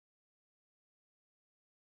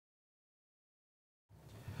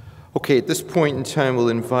Okay, at this point in time, we'll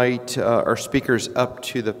invite our speakers up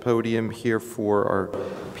to the podium here for our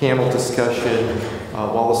panel discussion.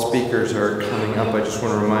 While the speakers are coming up, I just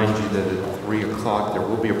want to remind you that at 3 o'clock there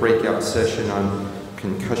will be a breakout session on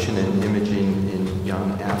concussion and imaging in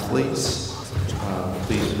young athletes.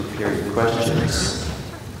 Please prepare your questions.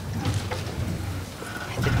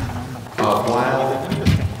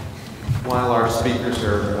 While our speakers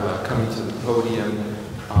are coming to the podium,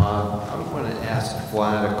 I'm going to ask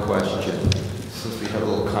Vlad a question, since we have a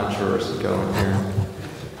little controversy going here.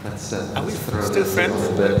 Let's throw this a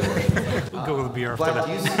little bit. We'll go with beer after Vlad, that.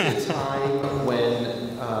 do you see a time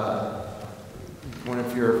when one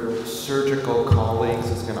of your surgical colleagues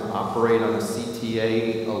is going to operate on a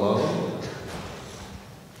CTA alone?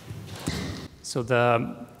 So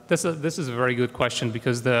this is a very good question,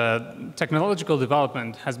 because the technological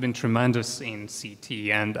development has been tremendous in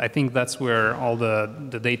CT, and I think that's where all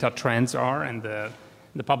the data trends are, and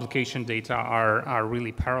the publication data are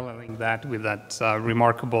really paralleling that with that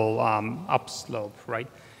remarkable upslope, right?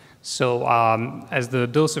 So as the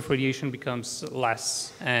dose of radiation becomes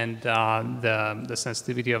less and the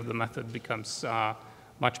sensitivity of the method becomes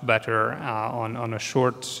much better on a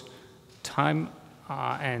short time,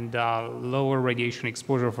 and lower radiation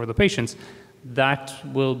exposure for the patients, that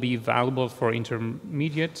will be valuable for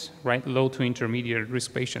intermediate, right, low to intermediate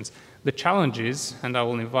risk patients. The challenge is, and I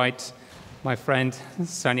will invite my friend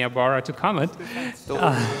Suhny Abbara to comment,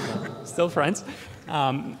 still friends,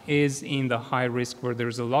 is in the high risk where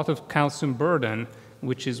there's a lot of calcium burden,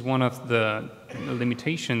 which is one of the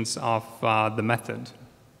limitations of the method.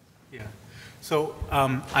 Yeah. So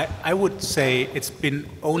I would say it's been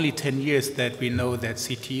only 10 years that we know that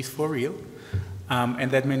CT is for real,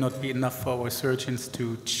 and that may not be enough for our surgeons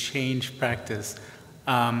to change practice.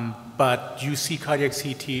 But you see cardiac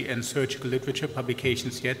CT in surgical literature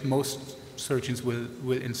publications yet. Most surgeons will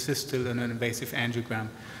insist still on an invasive angiogram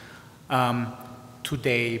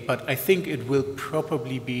today, but I think it will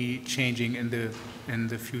probably be changing in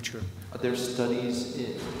the future. Are there studies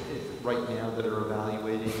right now that are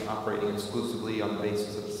evaluating operating exclusively on the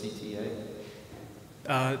basis of CTA?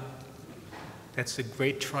 That's a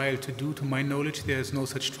great trial to do. To my knowledge, there is no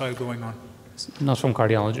such trial going on. Not from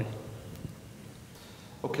cardiology.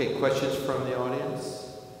 Okay, questions from the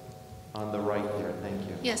audience? On the right there, thank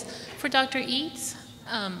you. Yes, for Dr. Eads,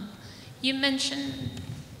 you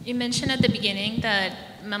mentioned at the beginning that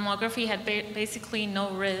mammography had basically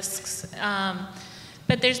no risks.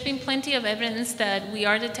 But there's been plenty of evidence that we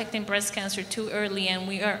are detecting breast cancer too early, and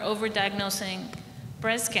we are overdiagnosing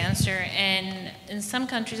breast cancer. And in some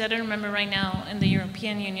countries, I don't remember right now, in the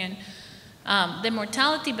European Union, the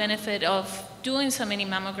mortality benefit of doing so many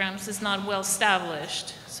mammograms is not well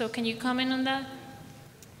established. So can you comment on that?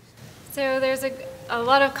 So there's a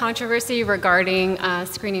lot of controversy regarding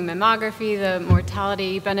screening mammography, the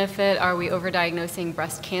mortality benefit, are we overdiagnosing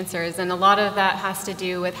breast cancers? And a lot of that has to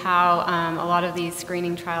do with how a lot of these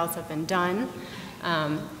screening trials have been done.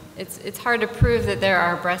 It's hard to prove that there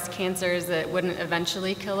are breast cancers that wouldn't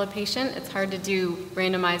eventually kill a patient. It's hard to do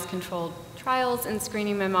randomized controlled trials in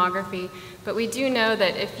screening mammography, but we do know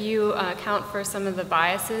that if you account for some of the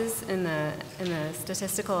biases in the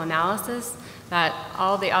statistical analysis, that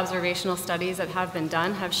all the observational studies that have been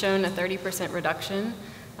done have shown a 30% reduction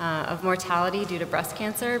of mortality due to breast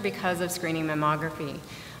cancer because of screening mammography.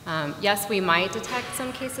 Yes, we might detect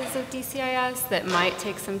some cases of DCIS that might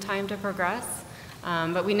take some time to progress,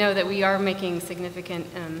 but we know that we are making significant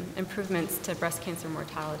improvements to breast cancer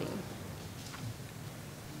mortality.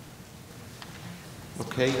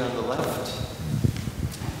 Okay, on the left.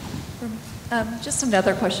 Just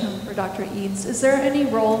another question for Dr. Eads. Is there any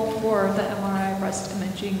role for the MRI breast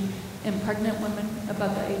imaging in pregnant women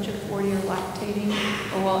above the age of 40 or lactating,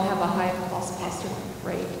 or will it have a high false positive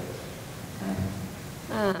rate?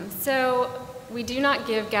 So we do not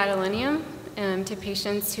give gadolinium to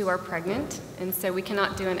patients who are pregnant, and so we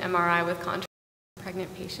cannot do an MRI with contrast in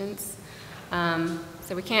pregnant patients.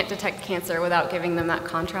 So we can't detect cancer without giving them that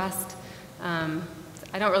contrast.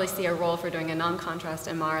 I don't really see a role for doing a non-contrast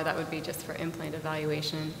MR. That would be just for implant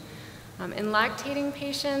evaluation. In lactating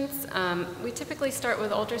patients, we typically start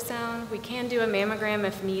with ultrasound. We can do a mammogram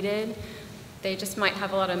if needed. They just might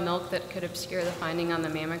have a lot of milk that could obscure the finding on the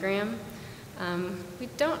mammogram. We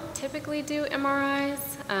don't typically do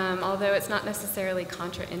MRIs, although it's not necessarily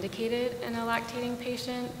contraindicated in a lactating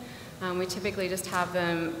patient. We typically just have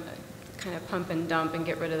them kind of pump and dump and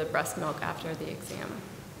get rid of the breast milk after the exam.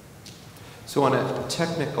 So on a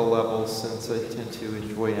technical level, since I tend to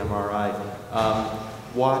enjoy MRI,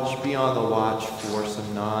 be on the watch for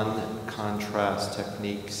some non-contrast techniques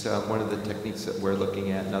techniques. One of the techniques that we're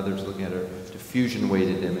looking at and others looking at are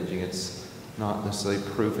diffusion-weighted imaging. It's not necessarily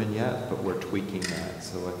proven yet, but we're tweaking that,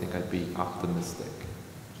 so I think I'd be optimistic.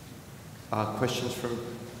 Questions from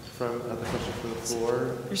other questions from the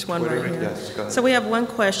floor? There's one right here. Yes, go ahead. So we have one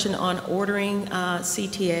question on ordering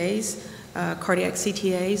CTAs, cardiac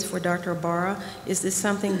CTAs for Dr. Abbara. Is this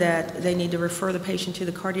something that they need to refer the patient to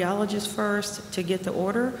the cardiologist first to get the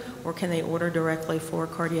order, or can they order directly for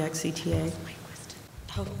cardiac CTA?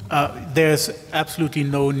 There's absolutely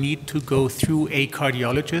no need to go through a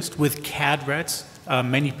cardiologist. With CAD-RATs,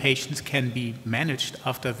 many patients can be managed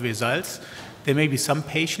after results. There may be some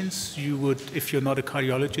patients you would, if you're not a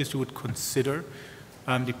cardiologist, you would consider,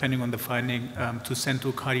 depending on the finding, to send to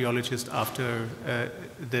a cardiologist after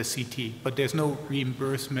the CT. But there's no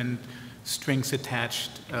reimbursement strings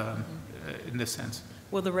attached in this sense.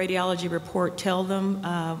 Will the radiology report tell them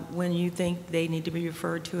when you think they need to be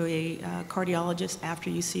referred to a cardiologist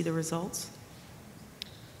after you see the results?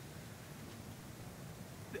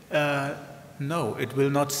 No, it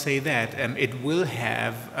will not say that. It will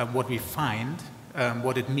have what we find,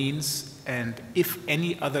 what it means, and if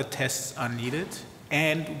any other tests are needed,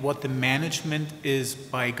 and what the management is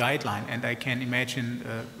by guideline. And I can imagine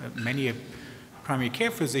many a primary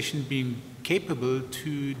care physician being capable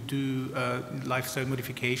to do lifestyle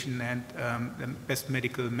modification and best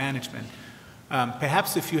medical management.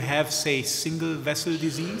 Perhaps if you have, say, single vessel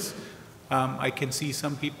disease, I can see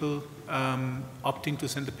some people opting to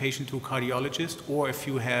send the patient to a cardiologist, or if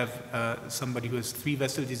you have somebody who has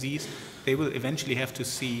 3-vessel disease, they will eventually have to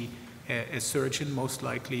see a surgeon, most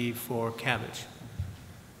likely for CABG.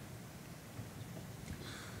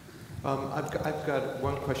 I've got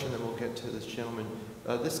one question, then we'll get to this gentleman.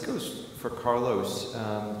 This goes for Carlos,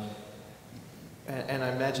 and I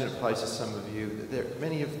imagine it applies to some of you.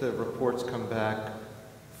 Many of the reports come back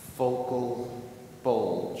focal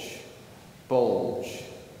bulge,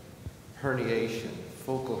 herniation,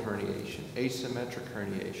 focal herniation, asymmetric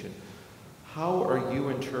herniation. How are you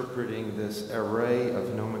interpreting this array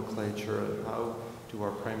of nomenclature, and how do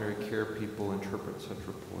our primary care people interpret such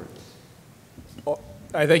reports? Well,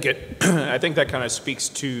 I think that kind of speaks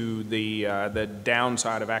to the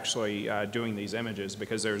downside of actually doing these images,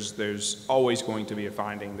 because there's always going to be a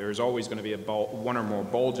finding. There's always going to be one or more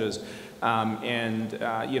bulges, and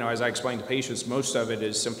you know, as I explain to patients, most of it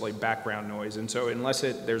is simply background noise. And so, unless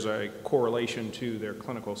there's a correlation to their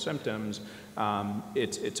clinical symptoms,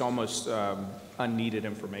 it's almost unneeded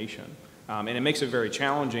information. And it makes it very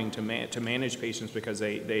challenging to manage patients, because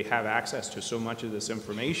they have access to so much of this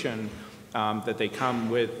information. That they come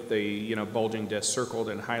with the bulging disc circled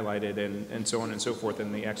and highlighted and so on and so forth,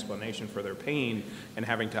 and the explanation for their pain, and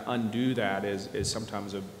having to undo that is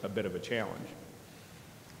sometimes a bit of a challenge.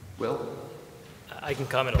 Will? I can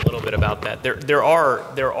comment a little bit about that. There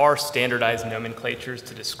are standardized nomenclatures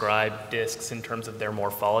to describe discs in terms of their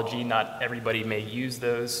morphology. Not everybody may use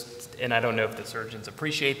those, and I don't know if the surgeons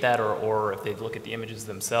appreciate that or if they look at the images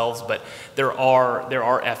themselves, but there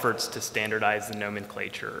are efforts to standardize the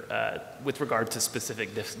nomenclature with regard to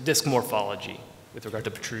specific disc morphology, with regard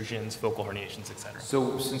to protrusions, focal herniations, et cetera.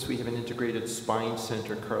 So since we have an integrated spine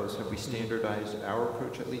center, Carlos, have we standardized our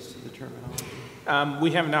approach, at least to the terminology?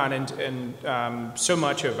 We have not, and so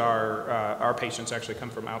much of our patients actually come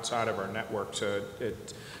from outside of our network. So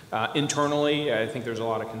internally, I think there's a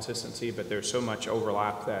lot of consistency, but there's so much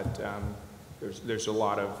overlap that there's a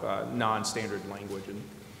lot of non-standard language.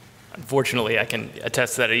 Unfortunately, I can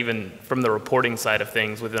attest that even from the reporting side of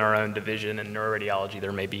things within our own division in neuroradiology,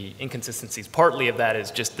 there may be inconsistencies. Partly of that is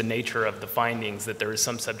just the nature of the findings, that there is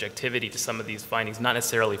some subjectivity to some of these findings, not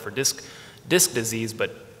necessarily for disc disease,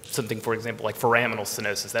 but something, for example, like foraminal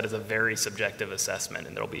stenosis. That is a very subjective assessment,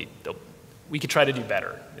 and we could try to do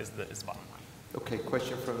better, is the bottom line. Okay,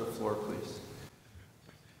 question from the floor, please.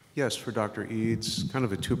 Yes, for Dr. Eads, kind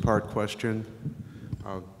of a two-part question.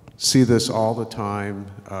 See this all the time,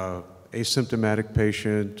 asymptomatic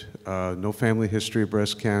patient, no family history of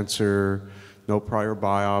breast cancer, no prior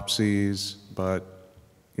biopsies, but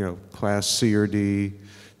class C or D,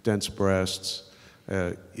 dense breasts.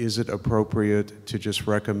 Is it appropriate to just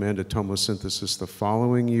recommend a tomosynthesis the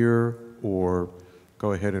following year, or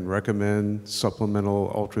go ahead and recommend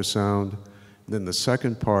supplemental ultrasound? Then the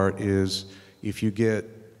second part is, if you get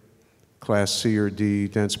class C or D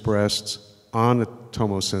dense breasts on a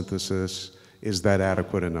tomosynthesis, is that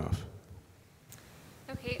adequate enough?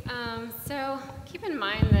 Okay, so keep in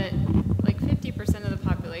mind that like 50% of the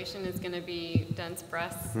population population is going to be dense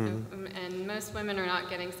breasts, and most women are not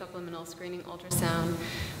getting supplemental screening ultrasound.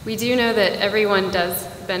 We do know that everyone does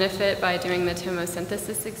benefit by doing the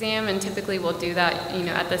tomosynthesis exam, and typically we'll do that,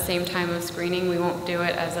 at the same time of screening. We won't do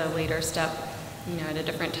it as a later step, at a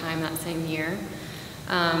different time that same year.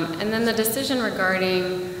 And then the decision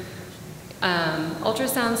regarding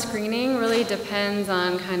ultrasound screening really depends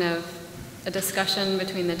on kind of a discussion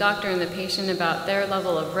between the doctor and the patient about their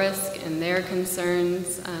level of risk and their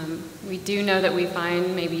concerns. We do know that we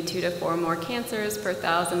find maybe 2 to 4 more cancers per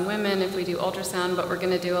 1,000 women if we do ultrasound, but we're going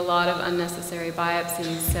to do a lot of unnecessary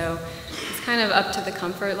biopsies. So it's kind of up to the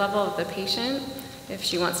comfort level of the patient. If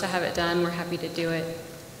she wants to have it done, we're happy to do it.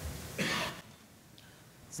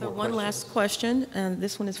 So one last question, and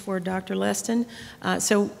this one is for Dr. Leston.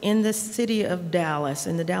 So in the city of Dallas,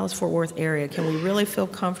 in the Dallas-Fort Worth area, can we really feel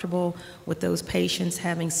comfortable with those patients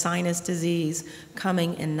having sinus disease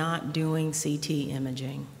coming and not doing CT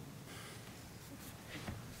imaging?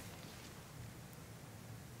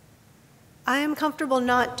 I am comfortable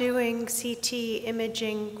not doing CT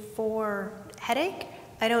imaging for headache.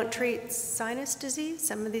 I don't treat sinus disease.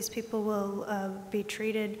 Some of these people will be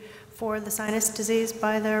treated for the sinus disease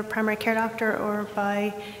by their primary care doctor or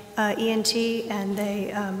by ENT, and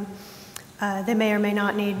they may or may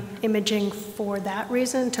not need imaging for that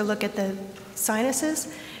reason to look at the sinuses.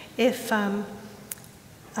 If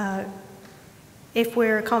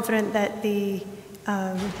we're confident that the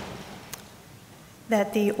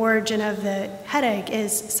origin of the headache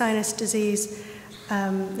is sinus disease,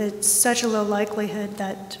 there's such a low likelihood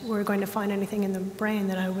that we're going to find anything in the brain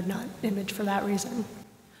that I would not image for that reason.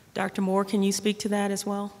 Dr. Moore, can you speak to that as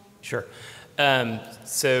well? Sure.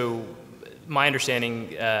 So my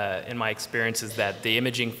understanding in my experience is that the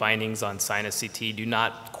imaging findings on sinus CT do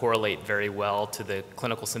not correlate very well to the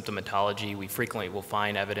clinical symptomatology. We frequently will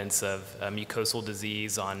find evidence of mucosal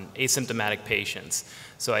disease on asymptomatic patients.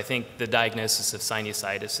 So I think the diagnosis of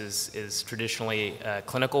sinusitis is traditionally a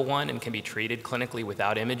clinical one and can be treated clinically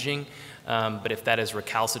without imaging. But if that is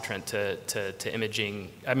recalcitrant to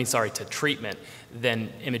treatment, then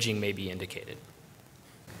imaging may be indicated.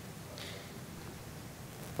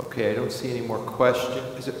 Okay, I don't see any more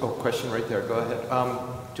questions. Question right there. Go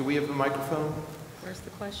ahead. Do we have a microphone? Where's the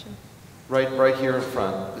question? Right here in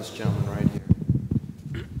front. This gentleman right here.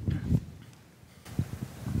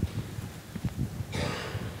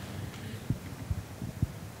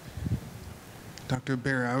 Dr.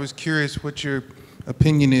 Abbara, I was curious what your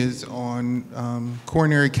opinion is on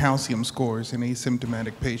coronary calcium scores in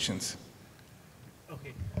asymptomatic patients.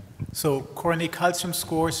 Okay. So coronary calcium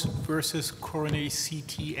scores versus coronary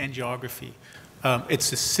CT angiography.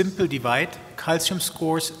 It's a simple divide. Calcium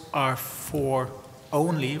scores are for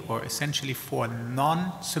only or essentially for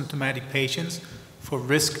non-symptomatic patients for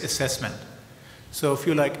risk assessment. So if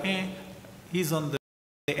you're like, he's on the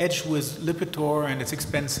edge with Lipitor and it's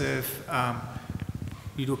expensive,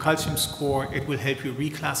 you do a calcium score, it will help you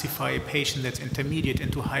reclassify a patient that's intermediate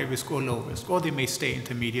into high risk or low risk, or they may stay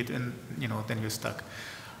intermediate and then you're stuck.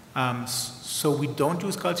 So we don't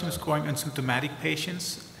use calcium scoring on symptomatic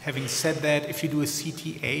patients. Having said that, if you do a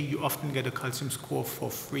CTA, you often get a calcium score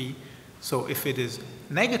for free. So if it is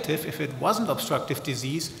negative, if it wasn't obstructive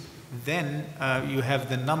disease, then you have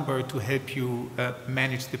the number to help you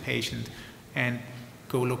manage the patient and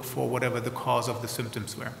go look for whatever the cause of the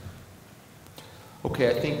symptoms were.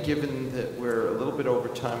 Okay, I think given that we're a little bit over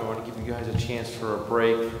time, I want to give you guys a chance for a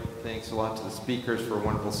break. Thanks a lot to the speakers for a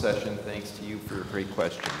wonderful session. Thanks to you for your great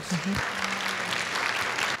questions.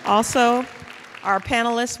 Also, our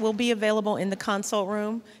panelists will be available in the consult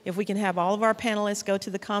room. If we can have all of our panelists go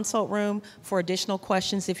to the consult room for additional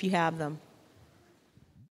questions if you have them.